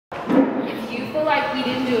feel like we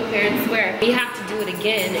didn't do it fair and square. We have to do it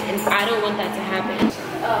again, and I don't want that to happen.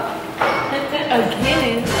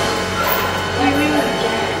 Again?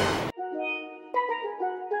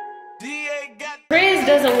 Chris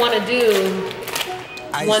doesn't want to do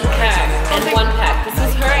one pack and one pack. This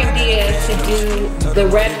is her idea to do the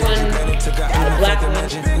red one and the black one.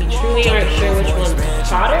 We truly aren't sure which one's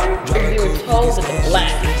hotter. We were told that the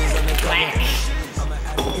black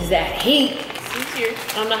is that heat.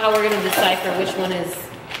 I don't know how we're gonna decipher which one is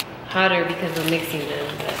hotter because we're mixing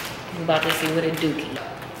them, but I'm about to see what it do. 2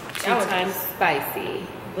 times spicy.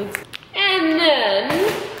 And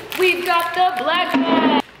then we've got the black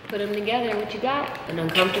one. Put them together. What you got? An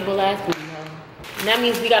uncomfortable ass booty hole. And that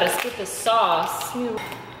means we gotta split the sauce.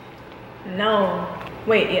 No.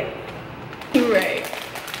 Wait, yeah. You're right.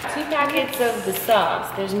 2 packets of the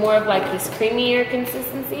sauce. There's more of like this creamier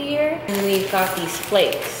consistency here. And we've got these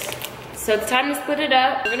flakes. So it's time to split it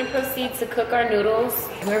up. We're gonna proceed to cook our noodles.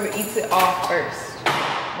 Whoever eats it all first.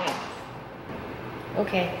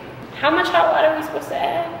 Okay. How much hot water are we supposed to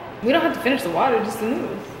add? We don't have to finish the water, just the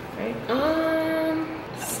noodles, right?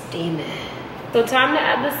 Steam it. So time to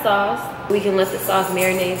add the sauce. We can let the sauce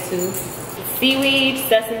marinate too. Seaweed,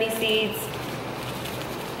 sesame seeds.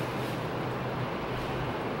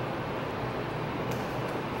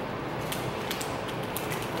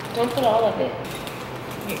 Don't put all of it.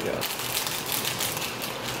 Here you go.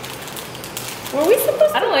 Were we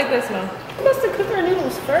supposed to? I don't like that smell. We're supposed to cook our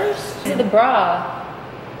noodles first? To the broth.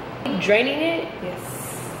 Draining it? Yes.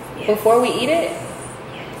 Before we eat it?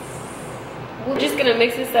 We're just gonna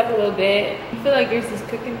mix this up a little bit. You feel like yours is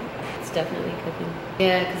cooking? It's definitely cooking.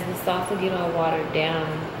 Yeah, because the sauce will get all watered down.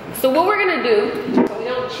 So what we're gonna do, so we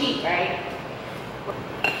don't cheat, right?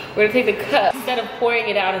 We're gonna take the cup instead of pouring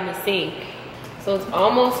it out in the sink. So it's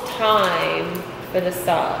almost time for the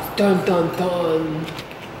sauce. Dun, dun, dun.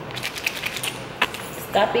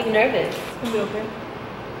 Stop being nervous. It'll be okay.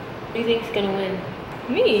 Who do you think's gonna win?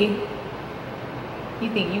 Me? You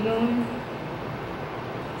think you gonna win?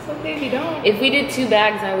 It's okay if you don't. If we did 2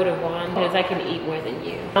 bags, I would have won because I can eat more than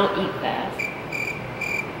you. I don't eat fast.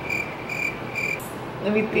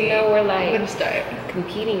 Let me think. You know, we're like I'm gonna start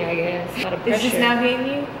competing, I guess. A lot of pressure. Is this now hitting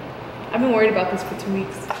you? I've been worried about this for 2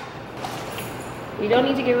 weeks. We don't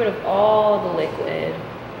need to get rid of all the liquid.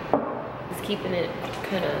 Just keeping it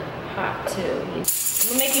kind of hot too. I'm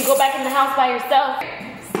gonna make you go back in the house by yourself.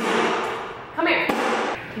 Come here.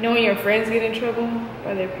 You know when your friends get in trouble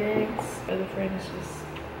by their parents, or the friends just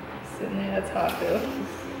sitting there? That's how I feel.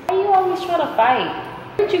 Why are you always trying to fight?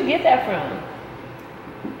 Where'd you get that from?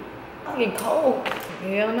 It's getting cold.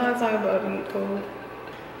 Yeah, I'm not talking about being cold.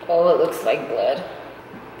 Oh, it looks like blood.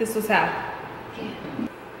 This was how. Yeah.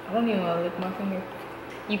 I don't even want to lick my finger.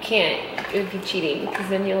 You can't. It would be cheating because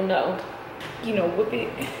then you'll know. You know, whip it.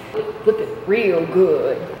 Whip it real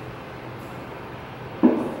good.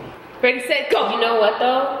 Ready, set, go. You know what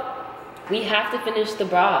though? We have to finish the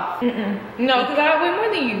broth. No, because I weigh more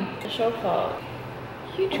than you. It's your fault.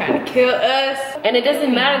 You trying to kill us. And it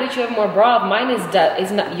doesn't matter that you have more broth. Mine is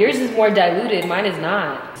not. Yours is more diluted. Mine is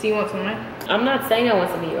not. So you want some of mine? I'm not saying I want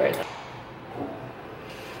some of yours.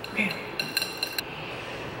 Okay.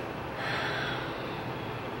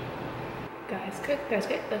 Guys, cook. Let's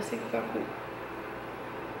take our food.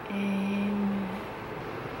 And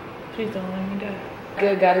please don't let me die.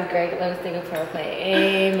 Good God is great. Let us take up to our plate.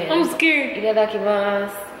 Amen. I'm scared.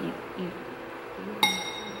 Itadakimasu.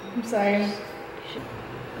 I'm sorry.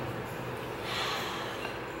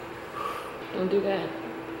 Don't do that.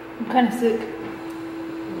 I'm kind of sick.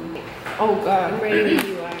 Oh God. I'm ready when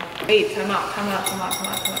you are. Wait, time out. I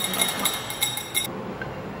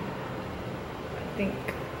think I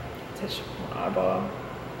touched my eyeball.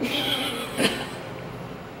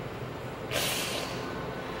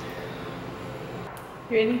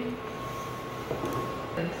 You ready?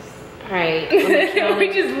 Alright.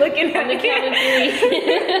 We're just looking at On the count of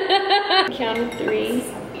 3. Count of 3.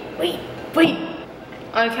 Wait.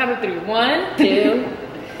 On the count of 3. 1, 2,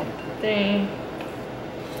 3.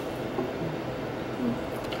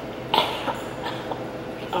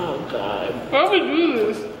 Oh God. How do we do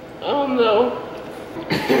this? Oh no.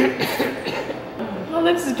 My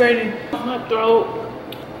lips is burning. My throat.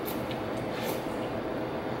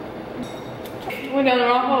 Went down the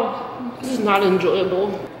wrong hole. This is not enjoyable.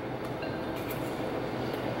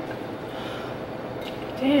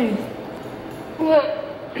 Dang. What?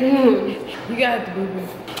 You gotta have to move it.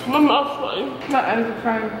 My mouth's fine. My eyes are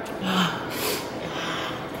crying. I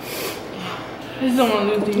just don't want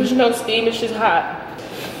to lose these. There's no steam, it's just hot.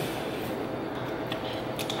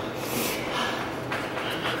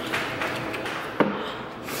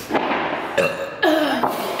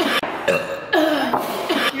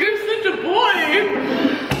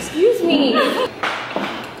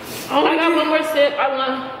 sip. I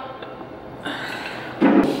want.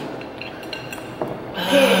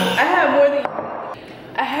 Hey, I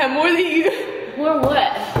have more than you. More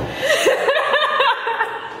what?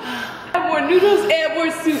 I have more noodles and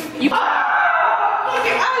more soup. You. Your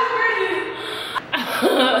eyes burning.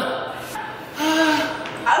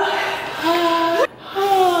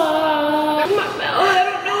 My mouth, I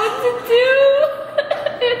don't know what to do.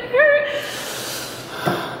 It hurts.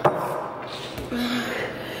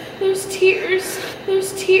 There's tears. There's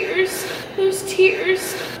tears. There's tears.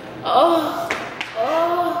 Oh.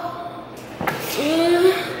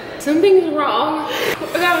 Something's wrong. I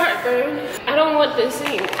got heartburn. I don't want this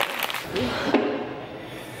anymore.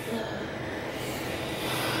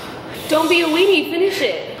 Don't be a weenie, finish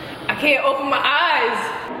it. I can't open my eyes.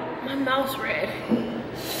 My mouth's red.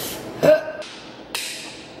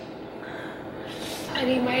 I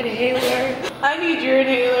need my inhaler. I need your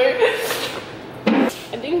inhaler.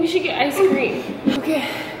 I think we should get ice cream. Okay.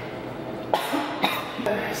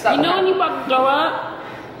 Stop. You know when you about to throw up?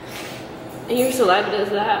 And your saliva does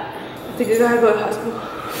that? I think I gotta go to the hospital.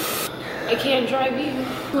 I can't drive you.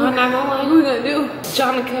 On 911. What are we gonna do?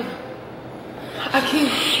 Jonica. I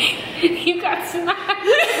can't. You got snot.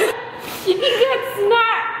 You got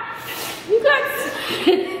snot. You got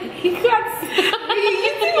snot. You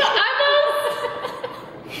see my eyeballs?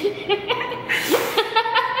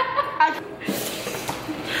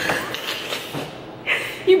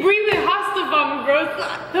 You breathing hostile on me, bro. It's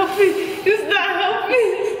not helping. It's not helping.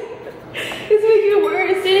 It's making it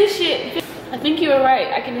worse. Finish it. I think you were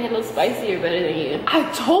right. I can handle spicier better than you. I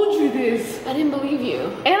told you this. I didn't believe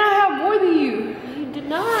you. And I have more than you. You did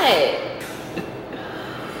not.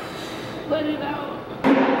 Let it out.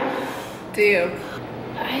 Damn.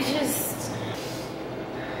 I just...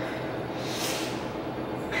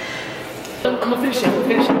 I'm gonna finish it. I'm gonna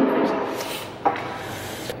finish it.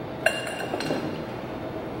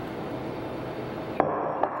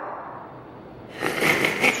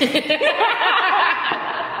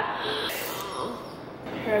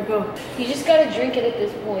 Here I go. You just gotta drink it at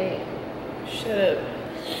this point. Shut up.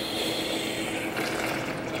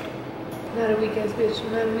 Not a weak ass bitch.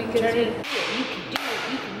 Not a weak ass bitch. You can do it.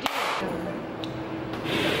 You can do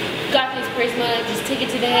it. Got this, Prisma. Just take it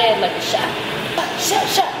to the head like a shot.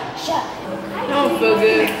 Shot. I don't feel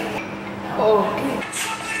good. Oh.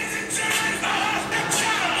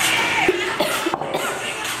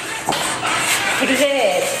 Take his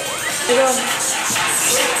head. You know,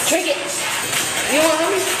 drink it. You want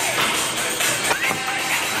me?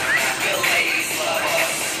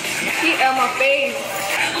 Get out my face.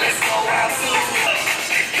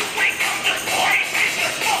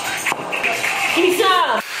 Give me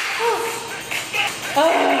some. Oh.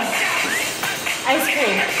 Ice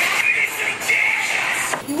cream.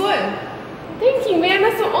 You would. Thank you, man.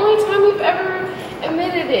 That's the only time we've ever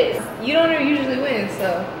admitted it. You don't usually win,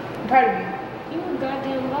 so I'm proud of you. You a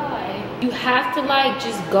goddamn lie. You have to like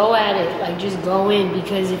just go at it, like just go in,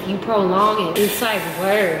 because if you prolong it, it's like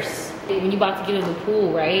worse. When you about to get in the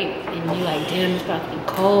pool, right? And you like, damn, it's about to be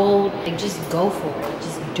cold. Like just go for it,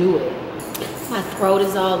 just do it. My throat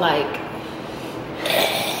is all like,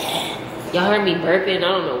 y'all heard me burping. I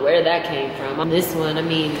don't know where that came from. On this one, I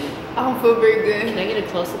mean, I don't feel very good. can I get a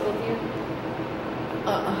close-up of you?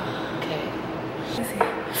 Okay.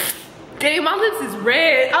 Dang, my lips is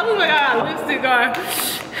red. I look like I got lipstick on.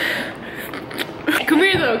 Come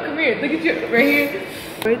here though, come here. Look at you, right here.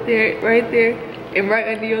 Right there, and right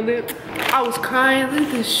under your lip. I was crying, look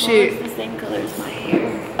at this shit. Well, it's the same color as my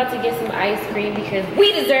hair. About to get some ice cream because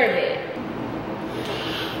we deserve it.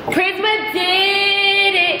 Prisma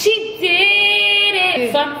did it. She did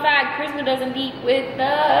it. Fun fact, Prisma doesn't eat with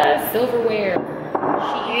silverware.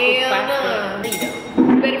 She eats with plastic.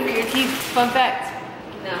 Better for your teeth, fun fact.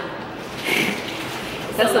 No.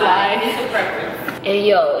 That's a lie. It's a preference. And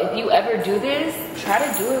yo, if you ever do this, try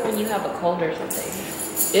to do it when you have a cold or something.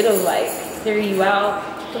 It'll like clear you out.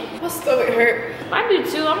 My stomach hurt. I do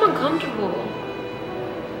too, I'm uncomfortable.